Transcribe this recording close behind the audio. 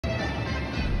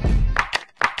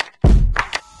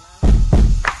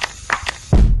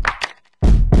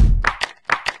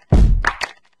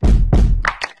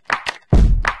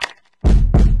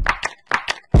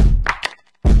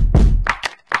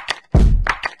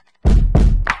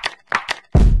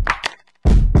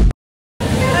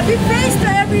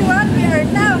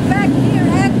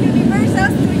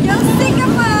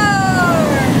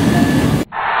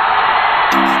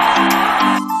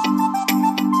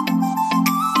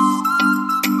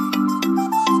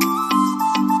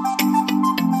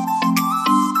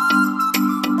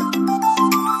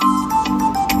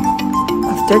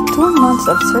After 2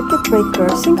 months of circuit breaker,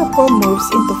 Singapore moves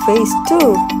into phase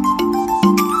 2.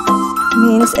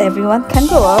 Means everyone can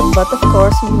go out, but of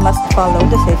course we must follow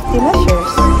the safety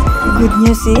measures. Good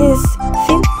news is,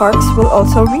 theme parks will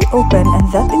also reopen, and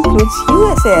that includes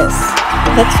USS.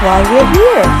 That's why we're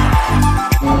here.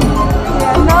 We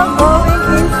are now going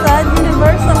inside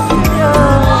Universal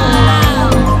Studios.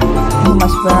 You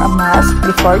must wear a mask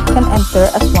before you can enter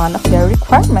as one of their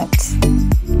requirements.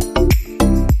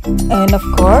 And of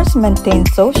course, maintain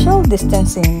social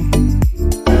distancing.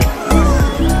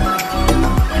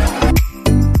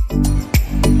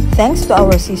 Thanks to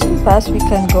our season pass, we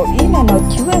can go in and out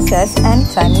USS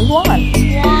anytime we want.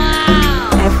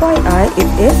 Wow. FYI,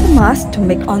 it is a must to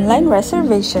make online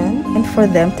reservation and for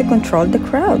them to control the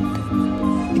crowd,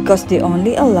 because they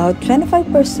only allow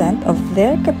 25% of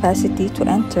their capacity to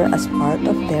enter as part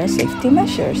of their safety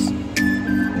measures.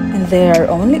 And they are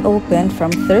only open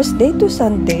from Thursday to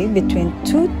Sunday between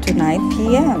 2 to 9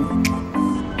 p.m.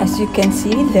 As you can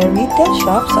see, their retail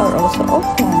shops are also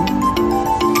open.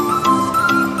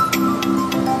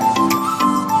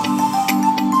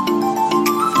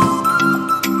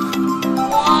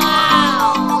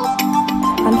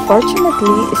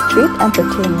 Unfortunately, street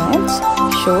entertainments,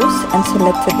 shows, and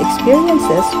selected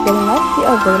experiences will not be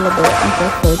available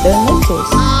until further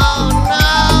notice.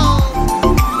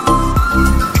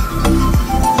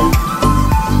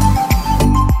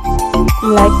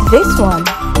 Like this one.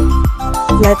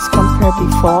 Let's compare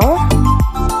before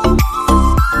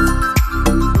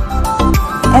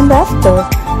and after.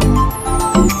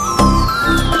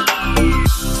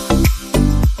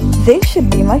 They should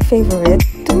be my favorite.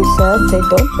 Too sad they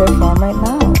don't perform right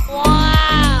now.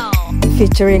 Wow!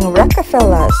 Featuring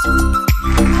Rockefellers.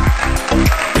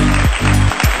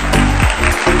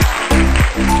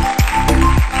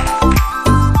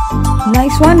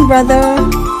 Nice one, brother.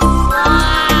 Wow!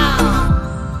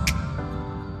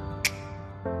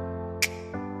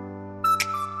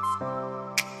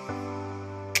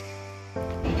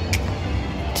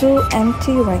 Too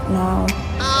empty right now.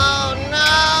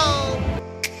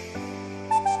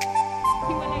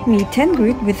 Meet and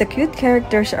greet with the cute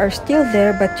characters are still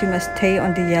there, but you must stay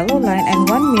on the yellow line and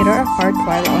 1 meter apart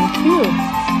while on queue.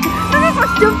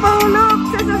 Naka-costume pa,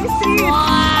 look! Sesame Street!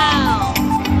 Wow!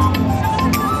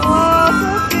 Wow,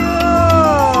 so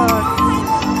cute!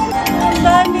 Ang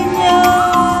dami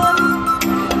niyan!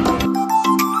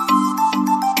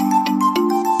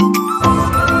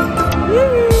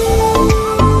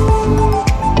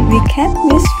 We can't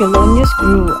miss Felonious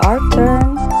Crew. Our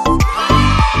turn.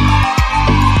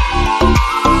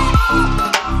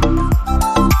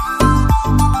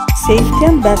 Safety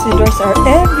ambassadors are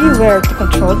everywhere to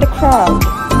control the crowd.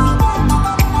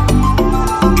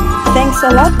 Thanks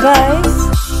a lot, guys!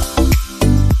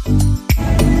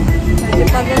 Medyo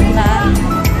pagod na.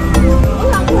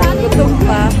 Gutom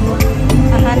pa.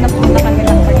 Hahanap muna kami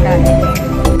ng pagkain.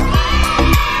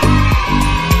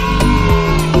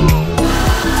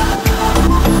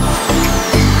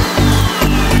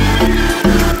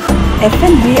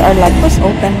 F&B are likewise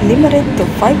open, limited to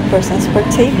 5 persons per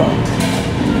table.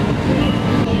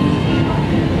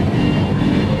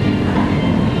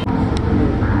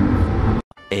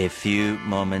 A few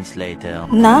moments later.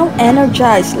 Now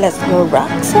energized, let's go rock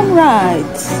some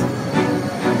rides.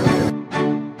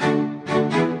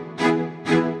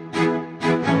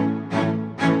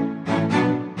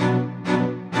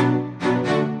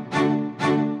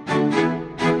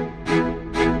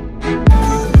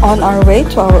 On our way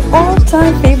to our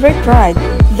all-time favorite ride,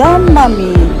 the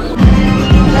Mummy.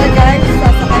 Hello guys,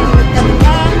 sasakay ulit kami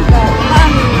ng the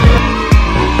Mummy.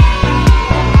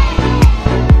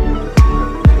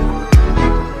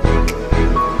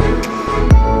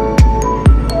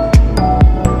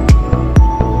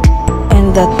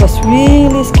 That was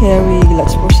really scary.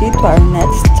 Let's proceed to our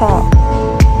next stop.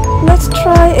 Let's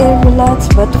try a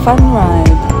relaxed but fun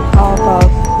ride. How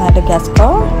about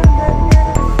Madagascar?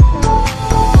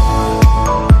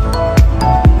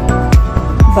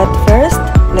 But first,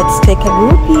 let's take a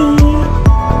groupie.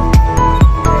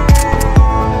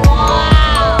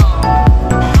 Wow!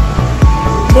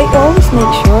 They always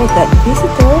make sure that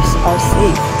visitors are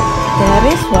safe. That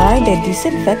is why they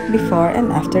disinfect before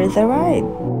and after the ride.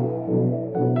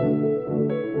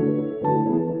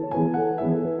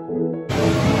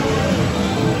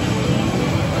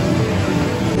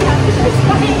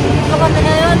 Dito kami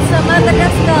ngayon sa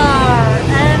Madagascar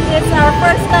and it's our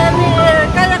first time here.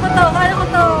 Kaya ko to!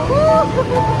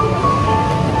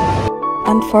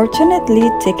 Unfortunately,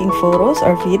 taking photos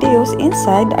or videos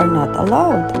inside are not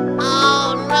allowed.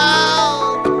 Oh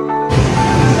no!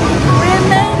 We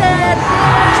made it!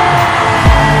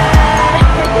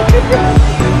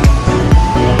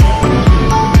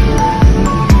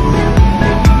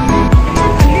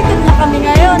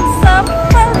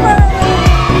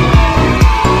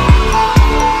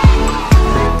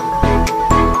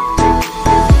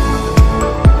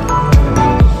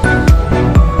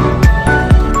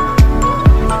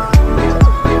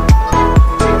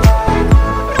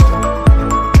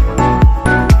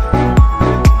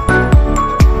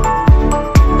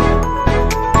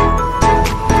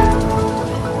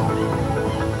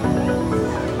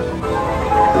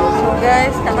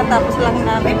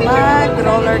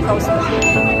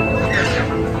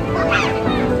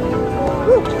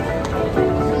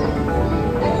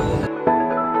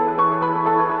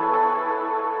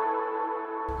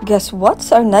 Guess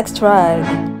what's our next ride?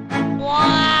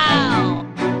 Wow!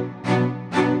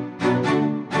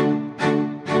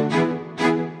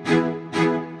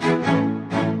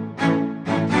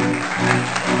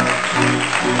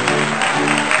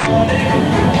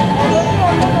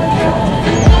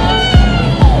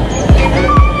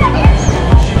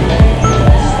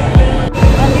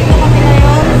 Nandito kami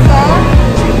ngayon sa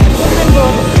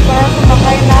Dorx para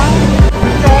sumakay ng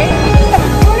train.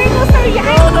 Roller coaster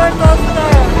yan! Roller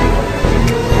coaster!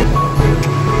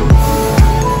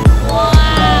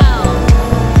 Wow!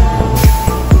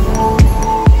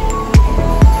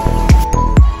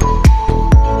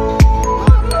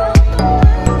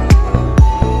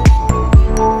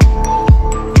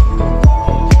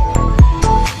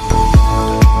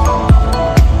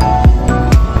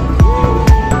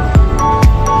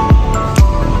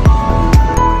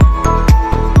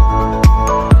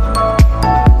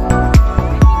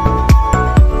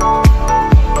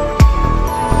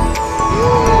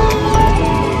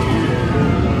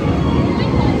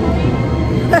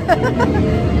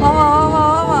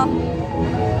 Mama.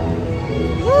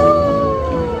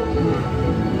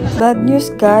 Bad news,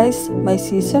 guys. My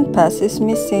season pass is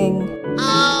missing.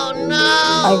 Oh no!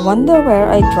 I wonder where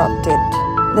I dropped it.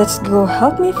 Let's go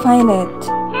help me find it.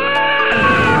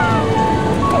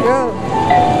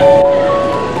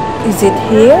 Is it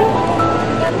here?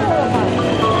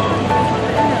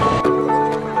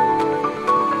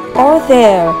 Or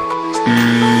there?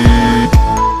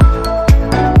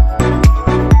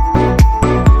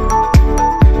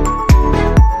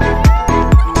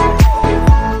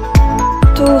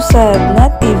 Too sad,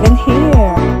 not even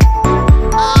here.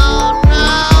 Oh no!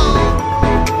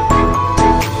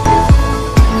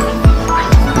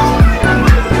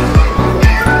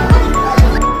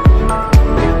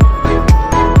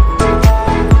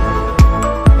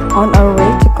 On our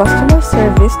way to customer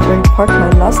service to report my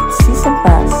lost season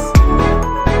pass.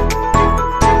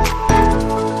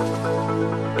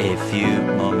 A few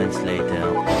moments later.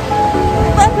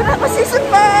 Bago na ako season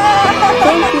pass!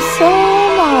 Thank you so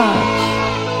much!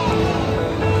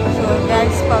 So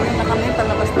guys, pauwi na kami.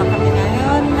 Palabas na kami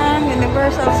ngayon ng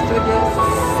Universal Studios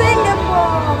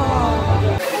Singapore!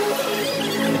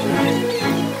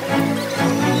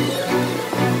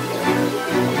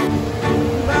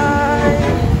 Bye!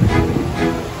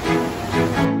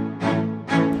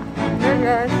 There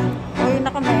guys, pauwi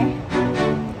na kami.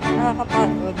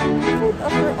 Nakakapagod.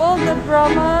 After all the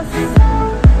dramas,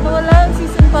 nawala ang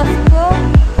season pass ko.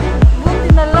 Buti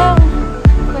na lang.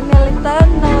 Panalitan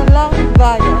na walang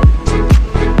bayad.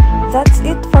 That's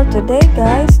it for today,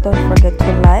 guys. Don't forget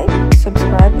to like,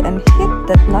 subscribe, and hit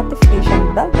that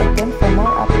notification bell button for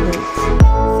more updates.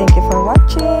 Thank you for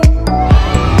watching.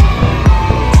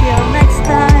 See you next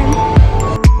time.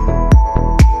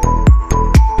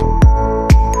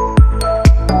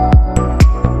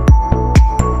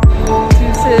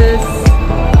 Deuces.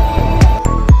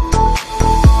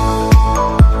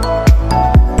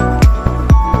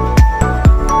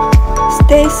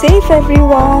 Stay safe,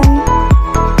 everyone.